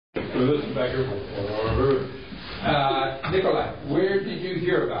Listen back here. Nikolai, where did you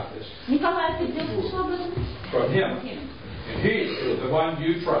hear about this? Николай, ты где слышал об этом? From him. And he is the one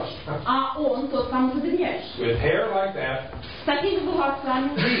you trust. А он тот, кому ты доверяешь. With hair like that. С такими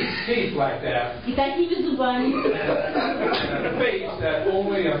волосами. Teeth like that. И такими зубами. And a face that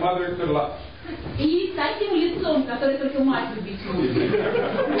only a mother could love. И с таким лицом, которое только мать любит.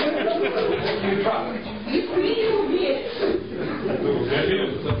 You trust. И ты ему веришь.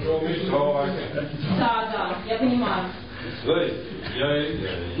 Да, я понимаю.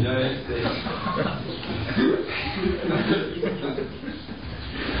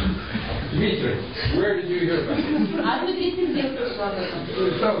 Dmitry, where did you hear about it? А Дмитрий, ты где слышал об этом?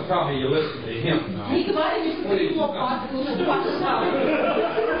 Don't tell me you listen to him now. Не говори мне, что ты его послушал.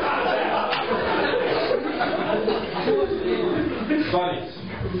 Buddies.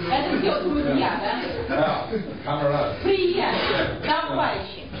 Это все друзья, да? Камарады. Приятели,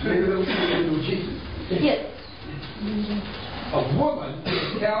 товарищи. Нет. A woman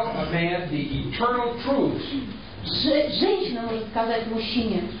can tell a man the eternal truths. Женщина может сказать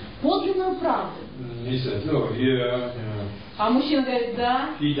мужчине подлинную правду. He says, no, yeah. А мужчина говорит,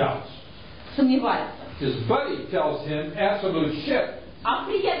 да. He doubts. Сомневается. His buddy tells him absolute shit. А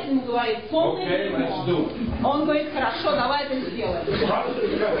приятель ему говорит, полное дерьмо. Он говорит, хорошо, давай это сделаем.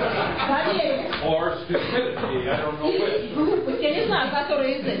 Доверие. Or stupidity, I don't know which. Или глупость, я не знаю,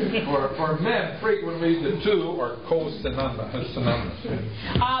 который из этих. For men, frequently the two are co-synonymous.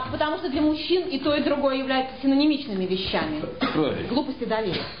 Потому что для мужчин и то, и другое являются синонимичными вещами. Глупость и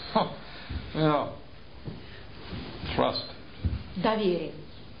доверие. Trust. Доверие.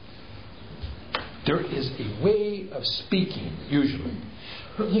 There is a way of speaking, usually.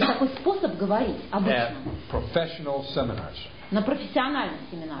 Есть такой способ говорить обычно. At professional seminars. На профессиональных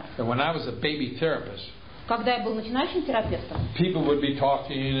семинарах. And when I was a baby therapist, когда я был начинающим терапевтом, people would be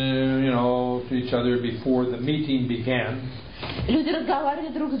talking, to each other before the meeting began. Люди разговаривали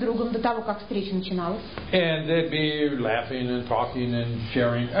друг с другом до того, как встреча начиналась. And they'd be laughing and talking and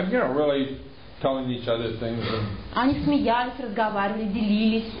sharing, really telling each other things. Они смеялись, разговаривали,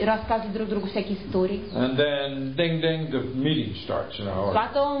 делились, рассказывали друг другу всякие истории. And then, ding, ding, the meeting starts, or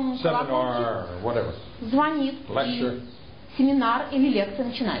потом seminar, or whatever. Звонит, lecture. И семинар или лекция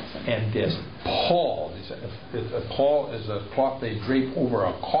начинается. And this pall is a cloth they drape over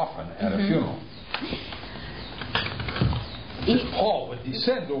a coffin at a funeral. This pall would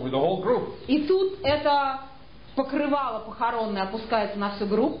descend over the whole group. И тут это покрывало похоронное опускается на всю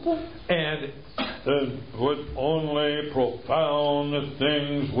группу. And would only profound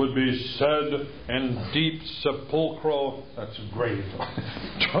things would be said in deep sepulchral, that's grave,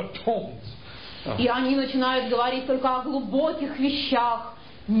 tones. И они начинают говорить только о глубоких вещах,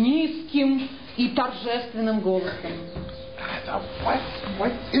 низким и торжественным голосом.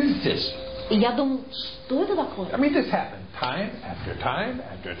 What is this? И я думал, что это такое? I mean, this happened time after time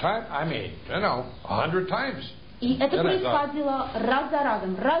after time. I mean, 100 times. И это происходило раз за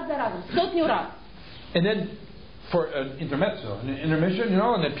разом, сотню раз. And then for an intermission,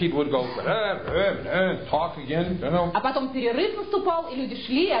 and then people would go talk again, А потом перерыв наступал, и люди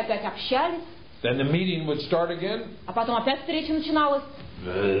шли и опять общались. Then the meeting would start again. А потом опять встреча начиналась.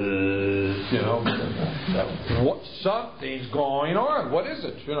 Something's going on. What is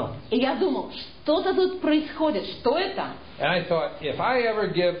it? И я думал, что-то тут происходит, что это? And I thought, if I ever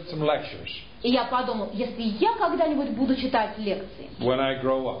give some lectures. И я подумал, если я когда-нибудь буду читать лекции, when I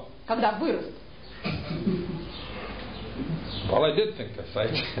grow up. Когда вырасту. Well, I did think this.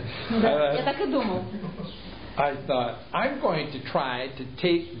 Я так и думал. I thought, I'm going to try to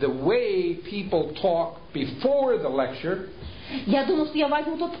take the way people talk before the lecture. Я думал, что я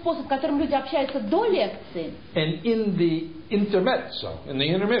возьму тот способ, которым люди общаются до лекции. And in the intermezzo, in the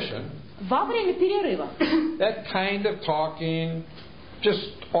intermission. Во время перерыва. That kind of talking,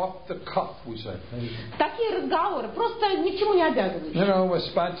 just off the cuff, we say. Такие разговоры, просто ни к чему не обязывающие. With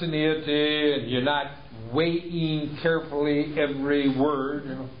spontaneity, and you're not weighing carefully every word.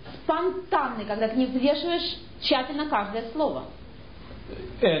 Спонтанный, когда ты не взвешиваешь тщательно каждое слово.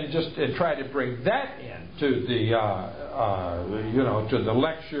 And try to bring that in to the to the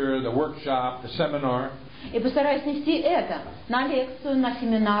lecture, the workshop, the seminar. И постараюсь нести это на лекцию, на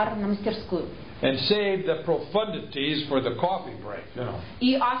семинар, на мастерскую. And save the profundities for the coffee break,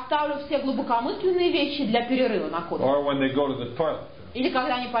 И оставлю все глубокомысленные вещи для перерыва на кофе. Or when they go to the toilet. Или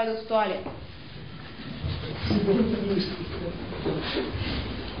когда они пойдут в туалет.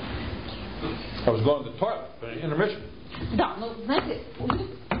 I was going to the toilet for the intermission. Да, знаете,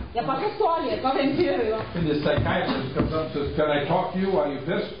 я пошел в туалет во время перерыва. And the psychiatrist comes up and says, "Can I talk to you while you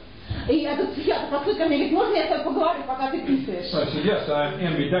piss?" И этот психиатр подходит ко мне и говорит, можно я с тобой поговорю, пока ты писаешь? So I said, yes, I'm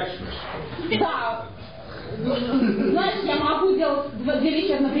ambidextrous. Да. Знаешь, я могу делать две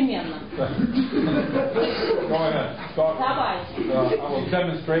вещи одновременно. Go ahead. Давайте. I will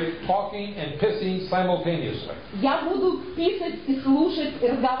demonstrate talking and pissing simultaneously. Я буду писать и слушать и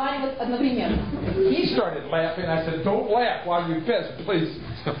разговаривать одновременно. He started laughing. I said, don't laugh while you piss, please.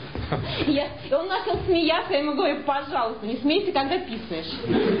 И он начал смеяться, я ему говорю, пожалуйста, не смейся, когда писаешь.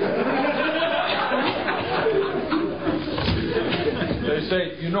 They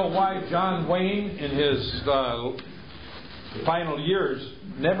say, you know why John Wayne, in his final years,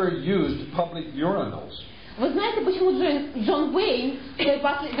 never used public urinals? Вы знаете, почему Джон Уэйн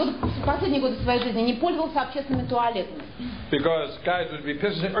в последние годы своей жизни не пользовался общественными туалетами? Because guys would be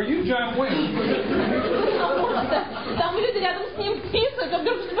pissing. Are you John Wayne? Там люди рядом с ним писают, он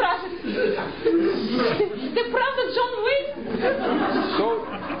вдруг спрашивает, ты правда Джон Уэйн? So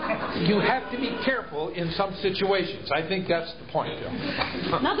you have to be careful in some situations. I think that's the point.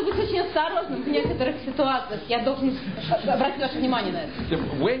 Надо быть очень осторожным в некоторых ситуациях. Я должен обратить ваше внимание на это.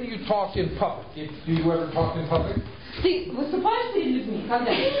 When you talk in public, do you ever talk in public? Ты выступаешь перед людьми?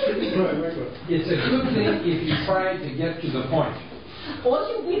 Когда? It's a good thing if you try to get to the point.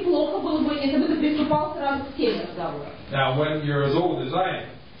 Очень неплохо было бы, если бы ты приступал сразу к теме разговора. Now, when you're as old as I am,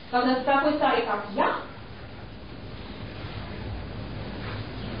 Когда ты такой старый, как я,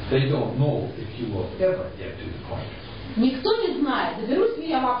 they don't know if you will ever get to the point. никто не знает, доберусь ли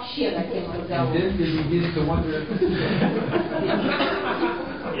я вообще до темы And разговора. then they begin to wonder, is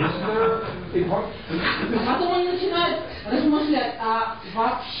there a point? А потом они начинают размышлять, а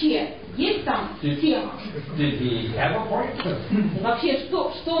вообще есть там тема? Did he have a point? И вообще,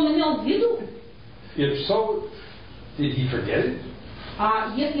 что он имел в виду? If so, did he forget it?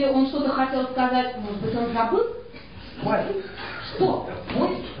 А если он что-то хотел сказать, может быть, он забыл? What? Что? The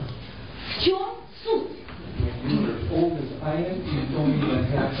point? В чем суть? When you're as old as I am, you don't even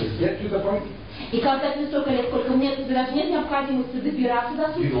have to get to the point. И когда тебе столько лет, сколько мне, тебе даже нет необходимости добираться до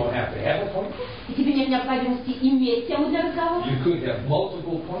You сути. don't have to have a point. И тебе нет необходимости иметь тему для разговора. You could have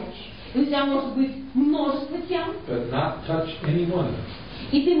multiple points, И у тебя может быть множество тем. but not touch any one of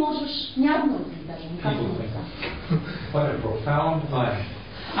them. И ты можешь ни одной из них даже не коснуться. What a profound mind.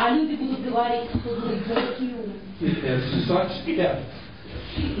 А люди будут говорить, что глубокий ум. It has such depth.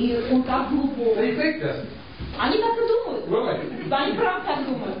 И он так глубокий. They think that. Они так и думают. Really? Да, они правда так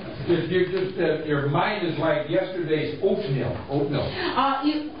думают. Your mind is like yesterday's oatmeal.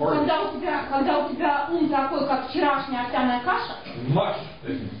 И когда у тебя ум такой, как вчерашняя овсяная каша, Mush.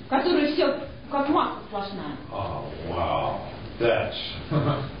 которая все как масса сплошная. Oh, wow. That's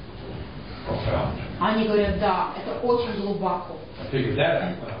profound. Они говорят, да, это очень глубоко. I figured that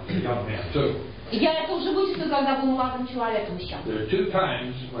out when I was a young man, too. И я это уже вычислил, когда был молодым человеком еще. There are two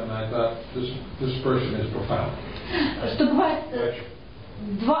times when I thought this person is profound. Что бывает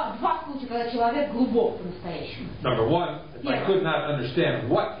два случая, когда человек глубок по-настоящему. Number one, if I could not understand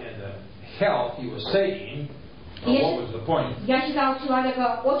what in the hell he was saying, or what was the point. Я считал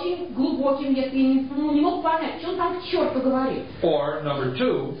человека очень глубоким, если не мог понять, что он там к черту говорит. Or number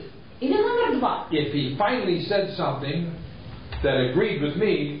two, Или номер два. if he finally said something that agreed with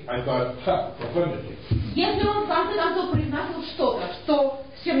me, I thought, profundity. Если он в конце концов произносил что-то,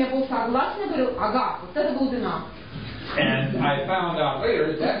 с чем я был согласен, я говорил, ага, вот это глубина. And I found out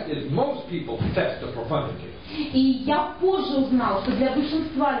later that is most people's test of profundity. И я позже узнал, что для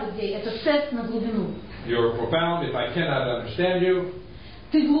большинства людей это тест на глубину. You're profound if I cannot understand you.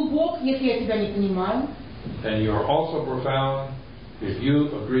 Ты глубок, если я тебя не понимаю. And you're also profound if you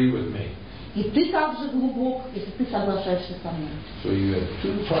agree with me. И ты также глубок, если ты соглашаешься со мной. So you have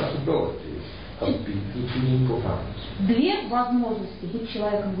two possibilities of being profound. Две возможности быть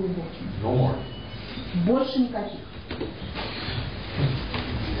человеком глубоким. No more. Больше никаких.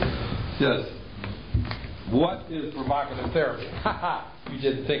 Yes. What is provocative therapy? You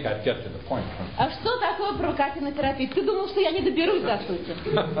didn't think I'd get to the point. А что такое провокативная терапия? Ты думал, что я не доберусь до сути?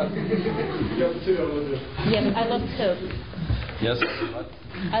 Yes, I lost hope. Yes.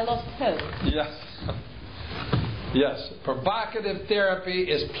 I lost hope. Yes. Yes. Provocative therapy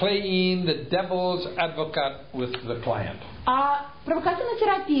is playing the devil's advocate with the client. А провокативная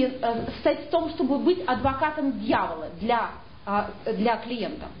терапия состоит в том, чтобы быть адвокатом дьявола для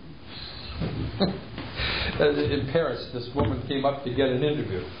клиента. In Paris, this woman came up to get an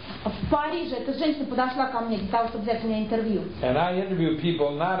interview. В Париже эта женщина подошла ко мне для того, чтобы взять у меня интервью. And I interview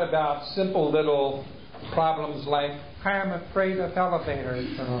people not about simple little problems like I'm afraid of elevators.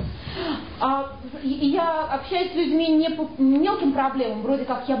 И я общаюсь с людьми не по мелким проблемам, вроде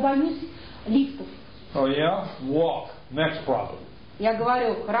как я боюсь лифтов. Oh yeah? Walk. Next problem. Я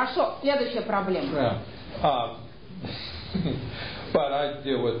говорю, хорошо, следующая проблема. Yeah. But I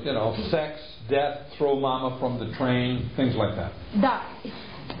deal with, sex, death, throw mama from the train, things like that. Да.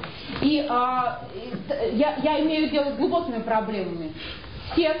 И я имею дело с глубокими проблемами.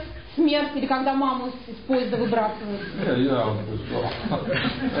 Секс, смерть, или когда маму из поезда выбрасывают.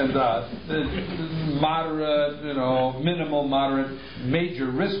 And moderate, minimal, moderate,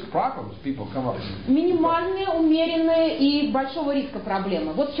 major risk problems people come up with. Минимальные, умеренные и большого риска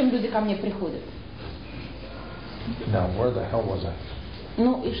проблемы. Вот с чем люди ко мне приходят. Now, where the hell was I?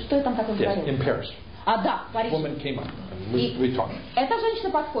 Ну, и что я там такое говорил? In Paris. Да, в Париже. Woman came up. We talked. Эта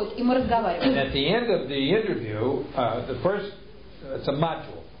женщина подходит, и мы разговариваем. And at the end of the interview, the first, it's a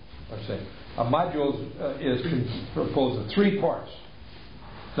module. Let's say a module is composed of 3 parts.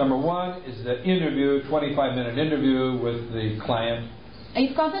 Number 1 is the interview, 25-minute interview with the client. И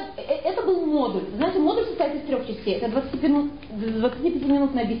в конце, это был модуль. Знаете, модуль состоит из 3 частей. Это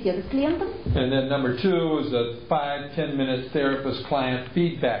 25-минутная беседа с клиентом. And then number 2 is a 5-10-minute therapist-client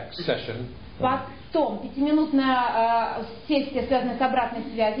feedback session. Потом 5-минутная сессия, связанная с обратной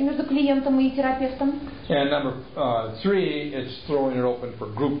связью между клиентом и терапевтом. And number 3, it's throwing it open for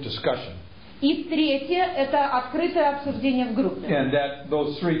group discussion. И третье, это открытое обсуждение в группе. And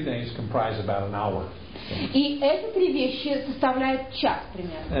those 3 things comprise about an hour. И эти 3 вещи составляют час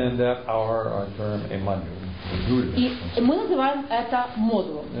примерно. And that hour I term a module. И мы называем это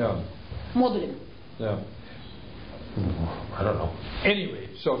модулем. Yeah. Модулем. Yeah. I don't know. Anyway,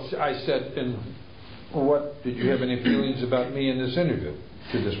 so I said, what did you have any feelings about me in this interview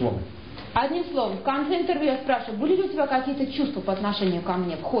to this woman? Одним словом, в конце интервью я спрашиваю, были ли у тебя какие-то чувства по отношению ко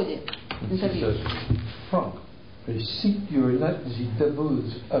мне в ходе интервью? Frank, I think you're not the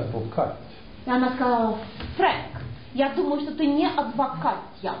devil's advocate. И она сказала, Фрэнк, я думаю, что ты не адвокат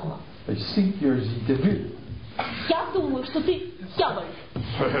дьявола. I think you're the devil. Я думаю, что ты дьявол.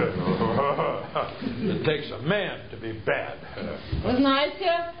 It takes a man to be bad. Вы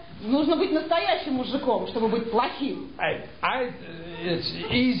знаете, нужно быть настоящим мужиком, чтобы быть плохим. It's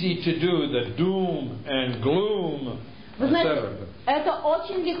easy to do the doom and gloom. Вы знаете, это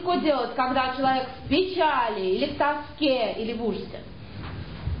очень легко делать, когда человек в печали, или в тоске, или в ужасе.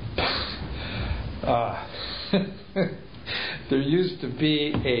 There used to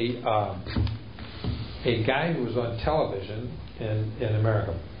be a guy who was on television in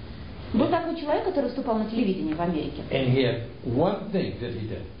America. Был такой человек, который выступал на телевидении в Америке. And he had one thing that he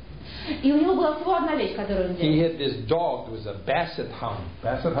did. И у него была всего одна вещь, которую он делал. He had this dog that was a basset hound.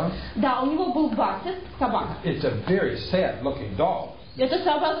 Basset hound? Да, у него был бассет, собака. It's a very sad-looking dog. Это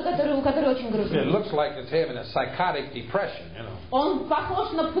собака, у которой очень грустно. It looks like it's having a psychotic depression, Он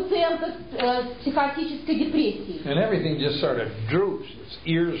похож на пациента с психотической депрессией. And everything just sort of droops. Its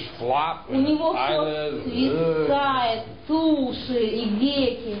ears flop. У него все свисает, уши и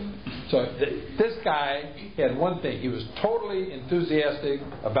веки. So this guy had one thing. He was totally enthusiastic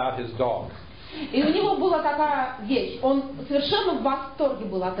about his dog. И у него была такая вещь. Он совершенно в восторге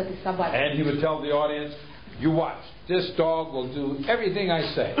был от этой собаки. And he would tell the audience, "You watch. This dog will do everything I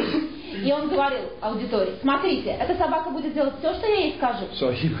say." И он говорил аудитории: смотрите, эта собака будет делать все, что я ей скажу.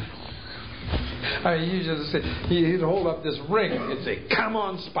 So he usually say, he'd hold up this ring and say, "Come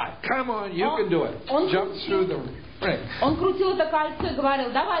on, Spot. Come on, you can do it." Jump through the ring. Он крутил это кольцо и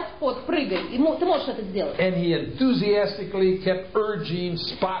говорил: давай, Спот, прыгай, ты можешь это сделать. And he enthusiastically kept urging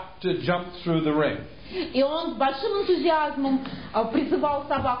Spot to jump through the ring. И он с большим энтузиазмом призывал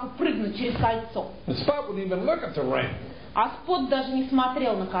собаку прыгнуть через кольцо. And Spot wouldn't even look at the ring. А Спот даже не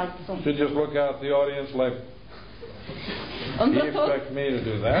смотрел на кольцо. He'd just look out at the audience like, он "You expect me to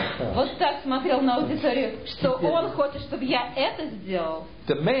do that?" Вот так смотрел на аудиторию, что он хочет, чтобы я это сделал.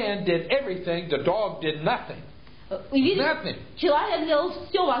 The man did everything, the dog did nothing. И видишь, человек делал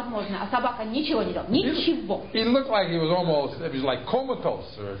все возможное, а собака ничего не делала. Ничего. He looked like he was like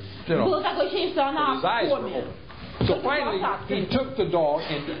comatose, or Было такое ощущение, что она в коме. So finally, he took the dog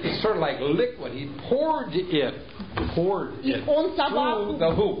and it's sort of like liquid. He poured it through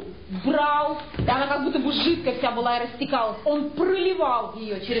the hoop. Брал, и она как будто бы жидкая вся была и растекалась. Он проливал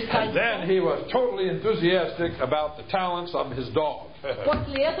ее через кольцо. And then he was totally enthusiastic about the talents of his dog.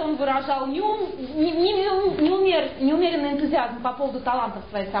 После этого он выражал неумеренный энтузиазм по поводу талантов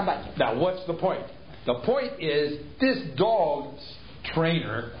своей собаки. Now, what's the point? The point is, this dog's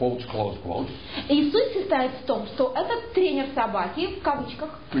trainer, quotes, close quotes, и суть состоит в том, что этот тренер собаки, в кавычках,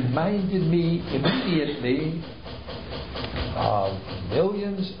 reminded me immediately of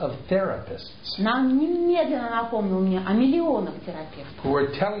millions of therapists. Нам немедленно напомнил мне о миллионах терапевтов. Who are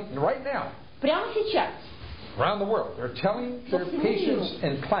telling, right now, прямо сейчас, around the world, they're telling their patients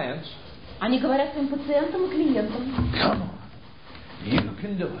and clients, они говорят своим пациентам и клиентам, "Come on, You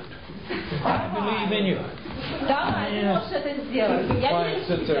can do it. I believe in you. Давай, ты можешь это сделать. Я верю в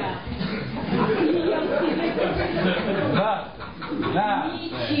тебя.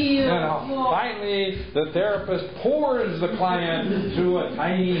 Finally, the therapist pours the client to a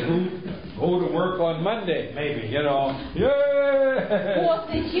tiny hoop. Go to work on Monday, maybe, Yay!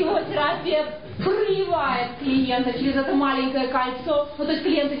 После чего терапевт проливает клиента через это маленькое кольцо. То есть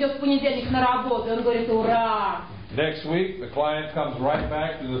клиент идет в понедельник на работу, и он говорит: ура! Next week, the client comes right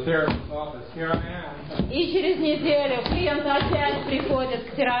back to the therapist's office. Here I am. И через неделю клиент опять приходит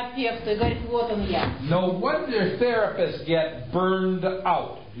к терапевту и говорит: вот он я. No wonder therapists get burned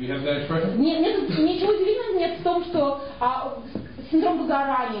out. Do you have that expression? Нет, ничего удивительного нет в том, что синдром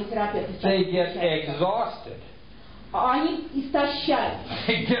выгорания у терапевтов. They get exhausted. Они истощаются.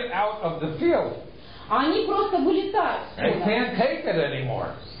 They get out of the field. Они просто вылетают. They can't take it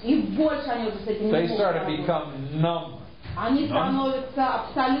anymore. И больше они уже с этим не They могут start to работать. become numb. Они становятся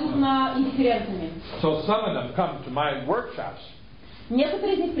абсолютно индифферентными. So some of them come to my workshops.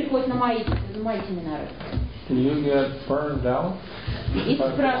 Некоторые из них приходят на мои семинары. Do you get burned out? И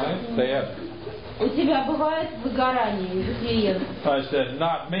спрашивают: у тебя бывает выгорание из клиентов? I said,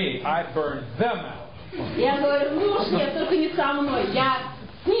 not me. I burned them out. Я говорю: ну уж нет, только не со мной. Я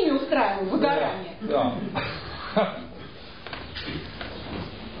с ними устраиваю выгорание.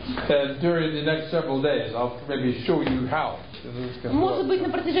 And during the next several days, I'll maybe show you how. Может быть, на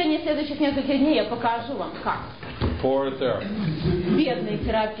протяжении следующих нескольких дней я покажу вам, как. Poor therapists. Бедные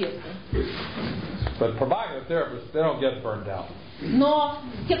терапевты. But provocative therapists, they don't get burned out. Но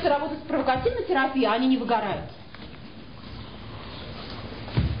те, кто работает с провокативной терапией, они не выгорают.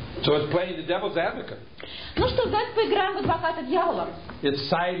 So it's playing the devil's advocate. Ну что, давайте поиграем в адвоката дьявола. It's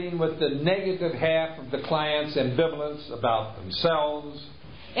siding with the negative half of the client's ambivalence about themselves.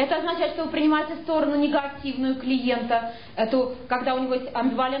 Это означает, что вы принимаете сторону негативную клиента, эту, когда у него есть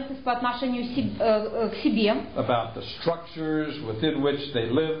амбивалентность по отношению к себе. About the structures within which they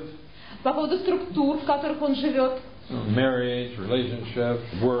live. По поводу структур, в которых он живет. Marriage, relationships,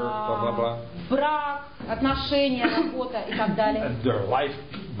 work, blah, blah, blah. Брак, отношения, работа и так далее. And their life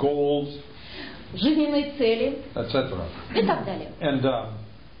goals. Жизненные цели. Etc. И так далее. And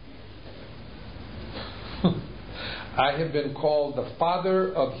I have been called the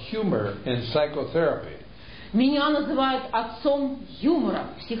father of humor in psychotherapy. Меня называют отцом юмора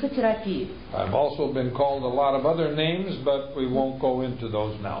в психотерапии. I've also been called a lot of other names, but we won't go into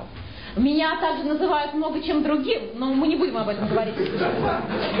those now. Меня также называют много чем другим, но мы не будем об этом говорить.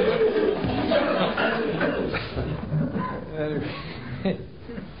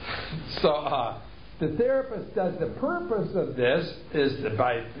 So the therapist does the purpose of this is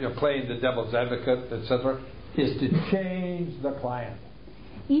by playing the devil's advocate, etc., is to change the client.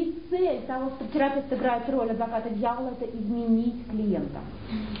 И цель того, что терапевт играет роль адвоката дьявола, это изменить клиента.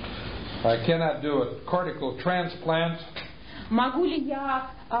 I cannot do a cortical transplant. Могу ли я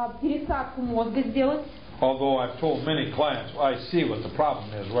пересадку мозга сделать? Although I've told many clients, I see what the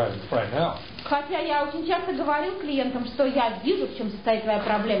problem is right now. Хотя я очень часто говорю клиентам, что я вижу, в чем состоит твоя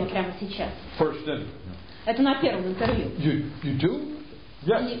проблема прямо сейчас. First interview. Это на первом интервью. You do?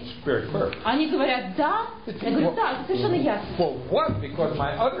 Yes, it's very clear. Они говорят: да. Я говорю: да, это совершенно ясно. For what? Because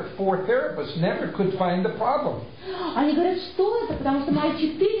my other 4 therapists never could find the problem. Они говорят: что это? Потому что мои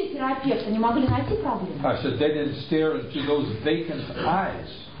 4 терапевта не могли найти проблему. I said they didn't stare into those vacant eyes.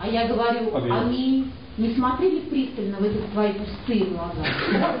 А я говорю: они не смотрели пристально в эти твои пустые глаза.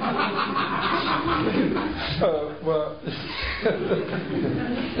 Well,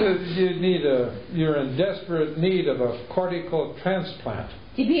 you're in desperate need of a cortical transplant.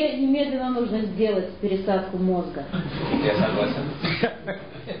 Тебе немедленно нужно сделать пересадку мозга. Я согласен.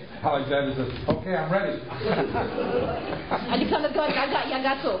 Alexander says, "Okay, I'm ready." Александр говорит: ага, я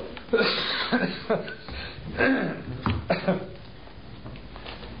готов.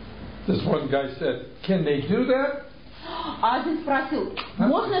 This one guy said, "Can they do that?" А один спросил: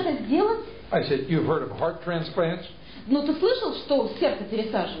 можно это сделать? I said, "You've heard of heart transplants?" Ну, ты слышал, что сердце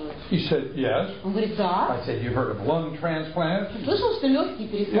пересаживают? He said, "Yes." Он говорит: да. I said, "You've heard of lung transplants?" Ты слышал, что легкие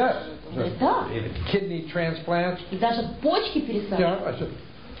пересаживают? Он говорит: да. Even kidney transplants. И даже почки пересаживают. Yeah, I said,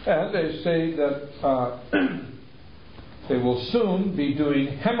 and they say that they will soon be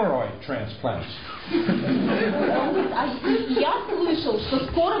doing hemorrhoid transplants. Он говорит: а я слышал, что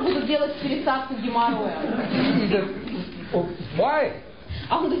скоро будут делать пересадку геморроя. Well, why?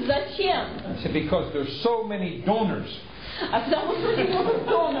 А он говорит: зачем? I said, because there's so many donors. А потому что очень много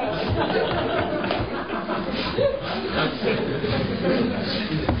доноров.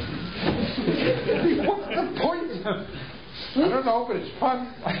 What's the point? I don't know, but it's fun.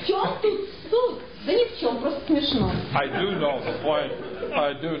 В чем тут суть? Да ни в чем, просто смешно. I do know the point.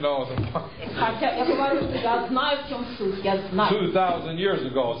 I do know the point. Хотя я говорю, что я знаю, в чем суть. Я знаю. 2,000 years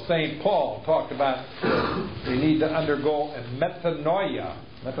ago, St. Paul talked about we need to undergo a metanoia.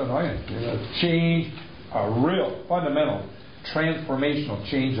 Metanoia, change, a real, fundamental, transformational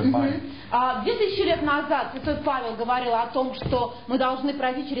change of mind. 2000 лет назад святой Павел говорил о том, что мы должны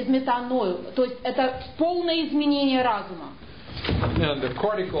пройти через метаною, то есть это полное изменение разума. And the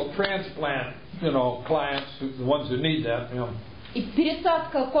cortical transplant, clients, the ones who need that, И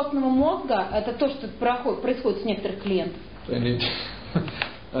пересадка костного мозга – это то, что происходит с некоторых клиентов. They need to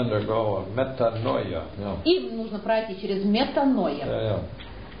undergo a metanoia. Им нужно пройти через метаноя. Yeah.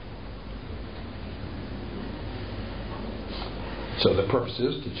 So the purpose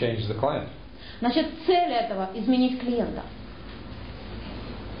is to change the client. Значит, цель этого – изменить клиента.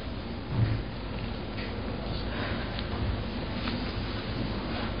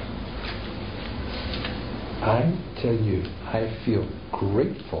 I tell you, I feel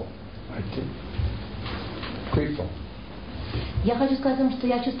grateful. I do. Grateful. Я хочу сказать вам, что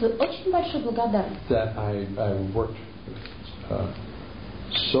я чувствую очень большую благодарность. That I worked with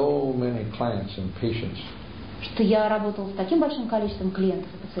so many clients and patients. Что я работал с таким большим количеством клиентов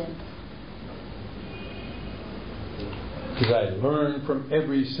и пациентов. Because I learned from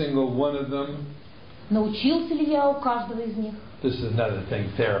every single one of them. Научился ли я у каждого из них? This is another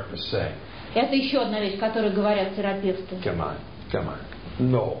thing therapists say. Это еще одна вещь, которую говорят терапевты. Come on.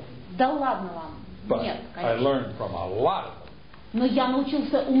 No. Да ладно вам. But Нет, I конечно. learned from a lot of them. Но я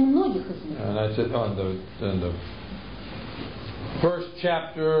научился у многих из них. And I said on the first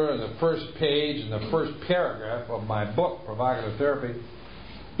chapter and the first page and the first paragraph of my book, Provocative Therapy.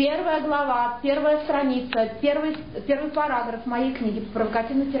 Первая глава, первая страница, первый параграф моей книги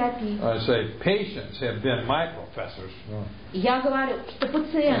 «Провокативной терапии». I say patients have been my professors. Я говорю, что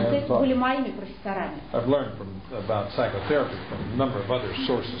пациенты были моими профессорами. I've learned about psychotherapy from a number of other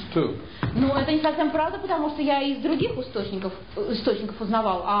sources too. Но это не совсем правда, потому что я из других источников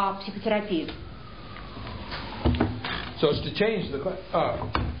узнавал о психотерапии. So it's to change the.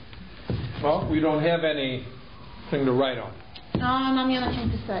 Well, we don't have anything to write on. Нам не на чем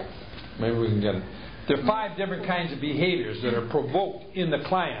писать. Maybe we can get it. There are 5 different kinds of behaviors that are provoked in the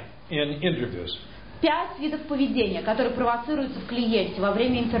client in interviews. 5 видов поведения, которые провоцируются в клиенте во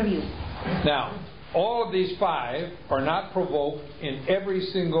время интервью. Now, all of these 5 are not provoked in every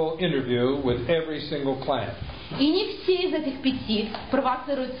single interview with every single client. И не все из этих 5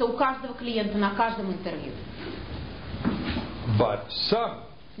 провоцируются у каждого клиента на каждом интервью. But some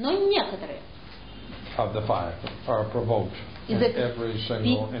Но некоторые of the 5 are provoked in every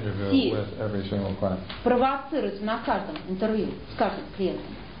single interview with every single client. Провоцируются на каждом интервью с каждым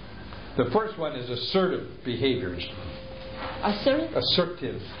клиентом. The first one is assertive behaviors.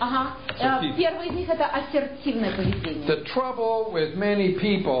 Assertive. Ага. Первый из них это ассертивное поведение. The trouble with many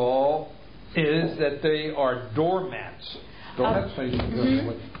people is that they are doormats.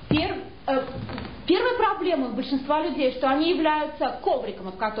 Первая проблема у большинства людей, что они являются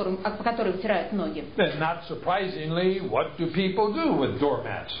ковриком, по которому вытирают ноги. Not surprisingly, what do people do with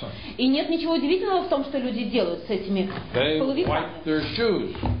doormats? И нет ничего удивительного в том, что люди делают с этими половиками. Their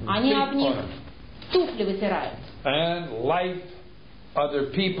shoes, они об них туфли вытирают. And life,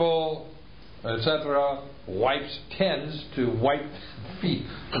 other people, etc., tends to wipe feet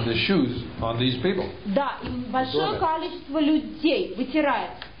and the shoes on these people. Да, и большое количество людей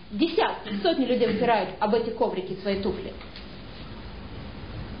вытирает. Десятки, сотни людей вытирают об эти коврики свои туфли.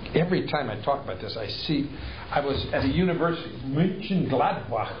 Every time I talk about this, I was at a university,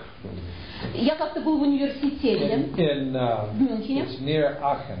 Mönchengladbach. Я как-то был в университете в Мюнхене. It's near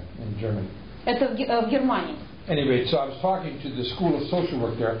Aachen in Germany. Это в Германии. Anyway, so I was talking to the School of Social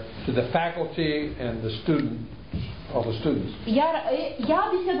Work there, to the faculty and the students, all the students. Я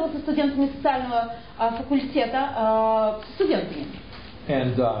беседовал со студентами социального факультета, с студентами.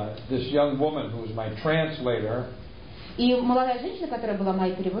 And this young woman who was my translator. И молодая женщина, которая была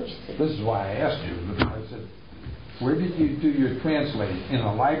моей переводчицей. This is why I asked you. I said, "Where did you do your translating? In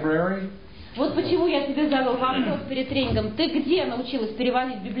a library?" Вот почему я тебе задал вопрос перед тренингом. Ты где научилась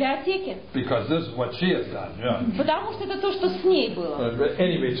переводить в библиотеке? Because this is what she has done. Yeah. Потому что это то, что с ней было.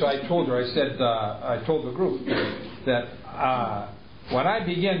 Anyway, so I told her. I said, I told the group that when I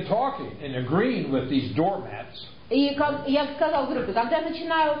began talking and agreeing with these doormats. И я сказал группе, когда я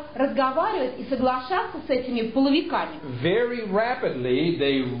начинаю разговаривать и соглашаться с этими половиками, very rapidly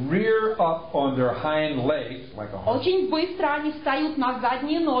they rear up on their hind legs like a horse. Очень быстро они встают на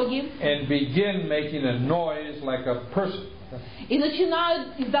задние ноги. And begin making a noise like a person. и начинают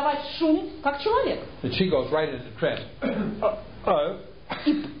издавать шум, как человек. And she goes right into trance.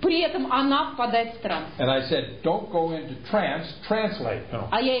 И при этом она впадает в транс. And I said, don't go into trance, translate. No.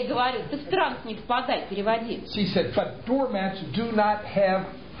 А я ей говорю, ты в транс не впадай, переводи. She said, but doormats do not have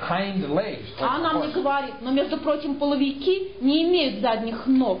hind legs. А она мне говорит, но между прочим, половики не имеют задних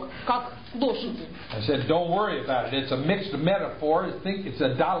ног, как лошади. I said, don't worry about it. It's a mixed metaphor. I think it's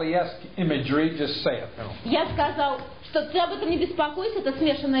a Dali-esque imagery. Just say it. No. Я сказал, что ты об этом не беспокойся, это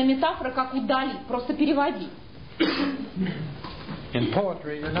смешанная метафора, как у Дали, просто переводи. In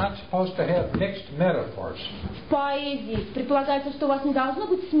poetry, you're not supposed to have mixed metaphors. В поэзии предполагается, что у вас не должно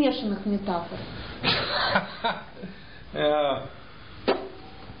быть смешанных метафор.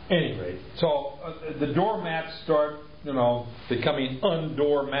 Anyway, so the doormats start, becoming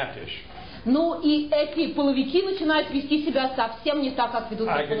undoormatish. Ну и эти половики начинают вести себя совсем не так, как ведут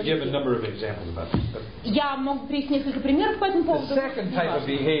I could give a половики. number of examples about this. Я могу привести несколько примеров по этому поводу. The second type of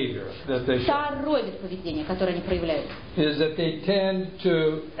behavior that they show Второй вид поведения, который они проявляют, is that they tend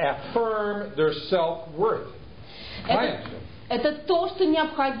to affirm their self-worth. это то, что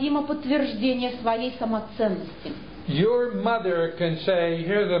необходимо подтверждение своей самоценности. Your mother can say,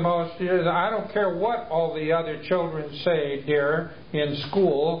 I don't care what all the other children say, dear, in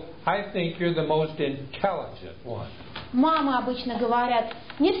school, I think you're the most intelligent one. Мамы обычно говорят,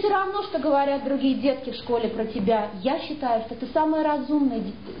 мне все равно, что говорят другие детки в школе про тебя. Я считаю, что ты самая разумная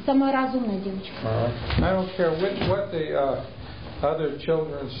девочка. I don't care what the other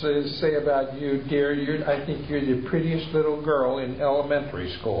children say about you, dear. I think you're the prettiest little girl in elementary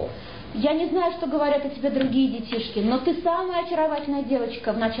school. Я не знаю, что говорят о тебе другие детишки, но ты самая очаровательная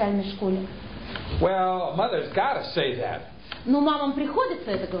девочка в начальной школе. Well, a mother's got to say that. Ну, мамам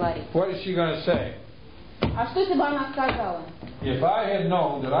приходится это говорить. What is she going to say? А что, если бы она сказала? If I had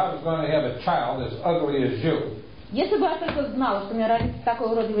known that I was going to have a child as ugly as you, если бы я только знала, что у меня родится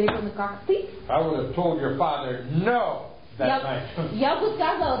такой уродливый ребенок, как ты, I would have told your father no that night. Я бы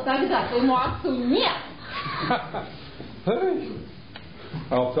сказала тогда твоему отцу нет.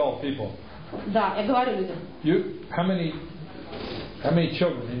 I'll tell people. Да, я говорю людям. How many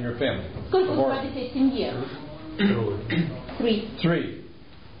children in your family? Сколько у тебя детей в семье? Three.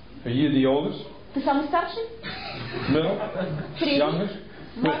 Are you the oldest? Ты самый старший? Middle? Youngest?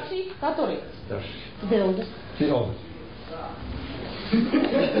 Младший? Который? The oldest. The oldest.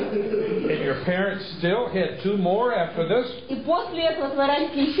 And your parents still had two more after this? И после этого твои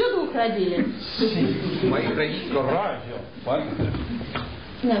родители еще двух родили? Мои родители родили. What?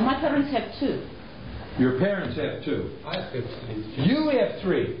 No, my parents have two. Your parents have two. I have three. You have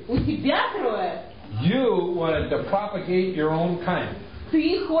three. У тебя трое. You wanted to propagate your own kind.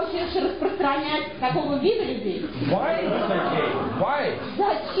 Ты хочешь распространять такого вида людей? Why, Sergey? Why?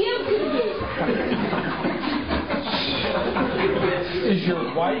 Зачем, Сергей? Is your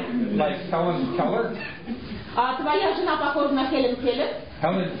wife like Helen Keller? А твоя жена похожа на Хелен Келлер?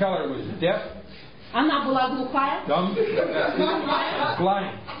 Helen Keller was deaf, Она была глухая, dumb,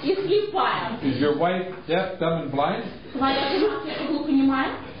 blind. И слепая. Is your wife deaf, dumb, and blind? Твоя жена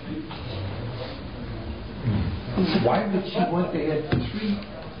глухонемая? Why would she want to have three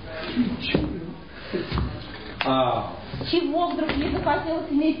children? Чего вдруг ей захотелось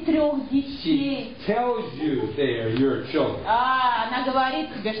иметь трех детей? She tells you they are your children. Она говорит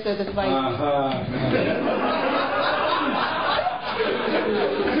тебе, что это твои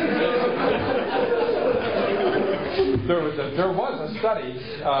There was a study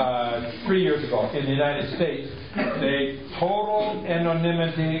 3 years ago in the United States. They total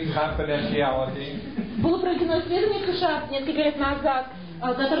anonymity, confidentiality. Было проведено исследование в США несколько лет назад,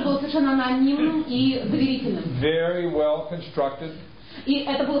 которое было совершенно анонимным и доверительным. Very well constructed. И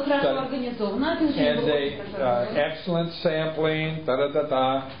это было хорошо организовано. And they excellent sampling.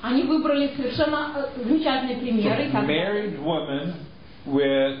 Они выбрали совершенно замечательные примеры. Married women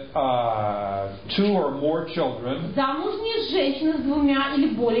with 2 or more children. Замужние женщины с 2 или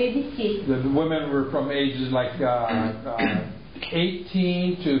более детей. The women were from ages like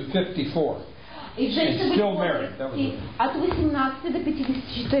 18 to 54. И женщины были от 18 до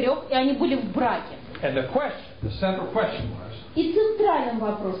 54, и они были в браке. And the central question was, и центральным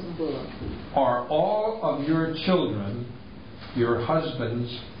вопросом было, are all of your children your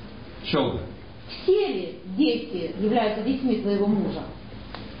husband's children? Все ли дети являются детьми твоего мужа?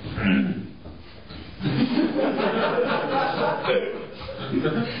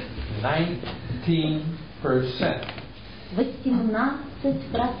 19%.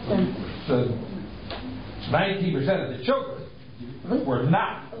 18%. So 19% of the children were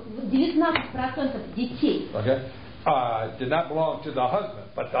not. 19% детей. Okay. Did not belong to the husband,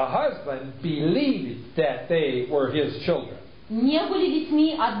 but the husband believed that they were his children. не были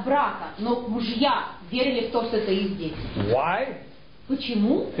детьми от брака, но мужья верили в то, что это их дети. Why?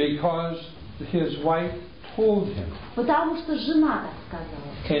 Почему? Because his wife told him. Потому что жена так сказала.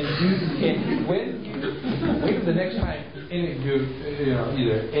 And when the next time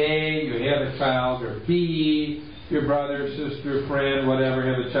either A, you have a child, or B, your brother, sister, friend, whatever,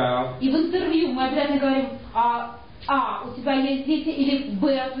 have a child. И в интервью мы обязательно говорим, у тебя есть дети, или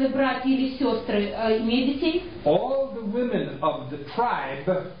Б, твои братья или сестры имеют детей. All the women of the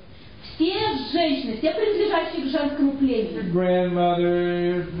tribe, все женщины, все принадлежащие к женскому племени. Your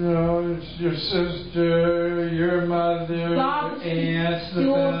grandmother, your sister, your mother, бабушки,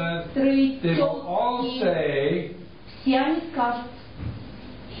 your aunts, сестры, they will all say, все они скажут,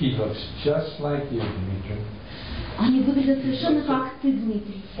 he looks just like you, Dmitry. Они выглядят совершенно как ты,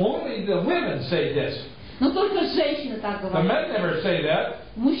 Дмитрий. Only the women say this. Но только женщины так The говорят. men never say that.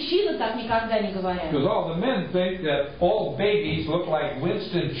 Мужчины так никогда не говорят. Because all the men think that all babies look like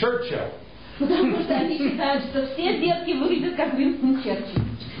Winston Churchill. Потому что они считают, что все детки выглядят как Уинстон Черчилль.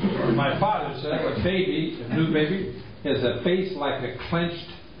 My father said a baby, a new baby, has a face like a clenched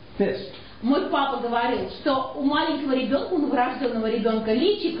fist. Мой папа говорил, что у маленького ребенка, у новорожденного ребенка,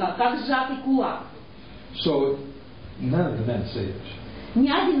 личико как сжатый кулак. So none of the men say this. Ни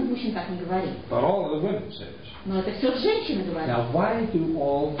один из мужчин так не говорит. But all of the women say this. Но это все женщины говорят. Now, why do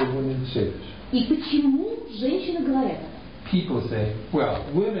all the women say this? И почему женщины говорят это? People say, well,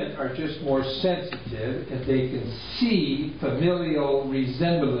 women are just more sensitive and they can see familial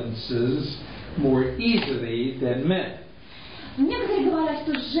resemblances more easily than men. Некоторые говорят,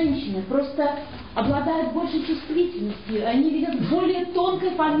 что женщины просто обладают большей чувствительностью, они видят более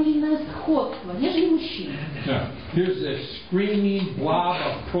тонкое фамильное сходство, нежели мужчины. Here's a screaming blob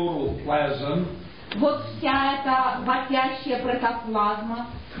of protoplasm. Вот вся эта вопящая протоплазма.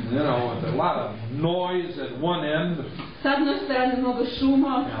 With a lot of noise at one end. С одной стороны много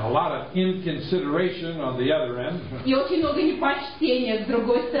шума. And a lot of inconsideration on the other end. И очень много непочтения с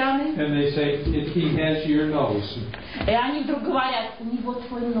другой стороны. And they say, he has your nose. И они вдруг говорят, у него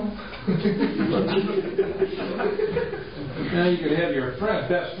твой нос. Now you could have your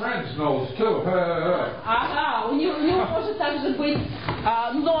best friend's nose too. Ага, у него может также быть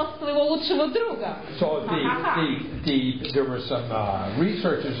нос твоего лучшего друга. So there were some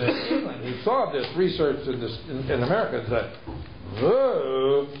researchers in England who saw this research in America and said,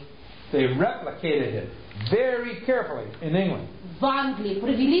 whoa, they replicated it very carefully in England. В Англии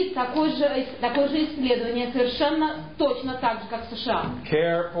провели такое же исследование совершенно точно так же, как в США.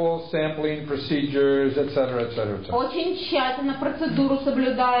 Careful sampling procedures, etc., etc., etc. Очень тщательно процедуру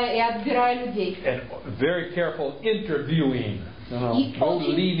соблюдая и отбирая людей. And very careful interviewing. No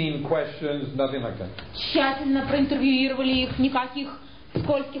leading questions, nothing like that. Тщательно проинтервьюировали их, никаких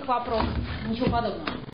скользких вопросов, ничего подобного.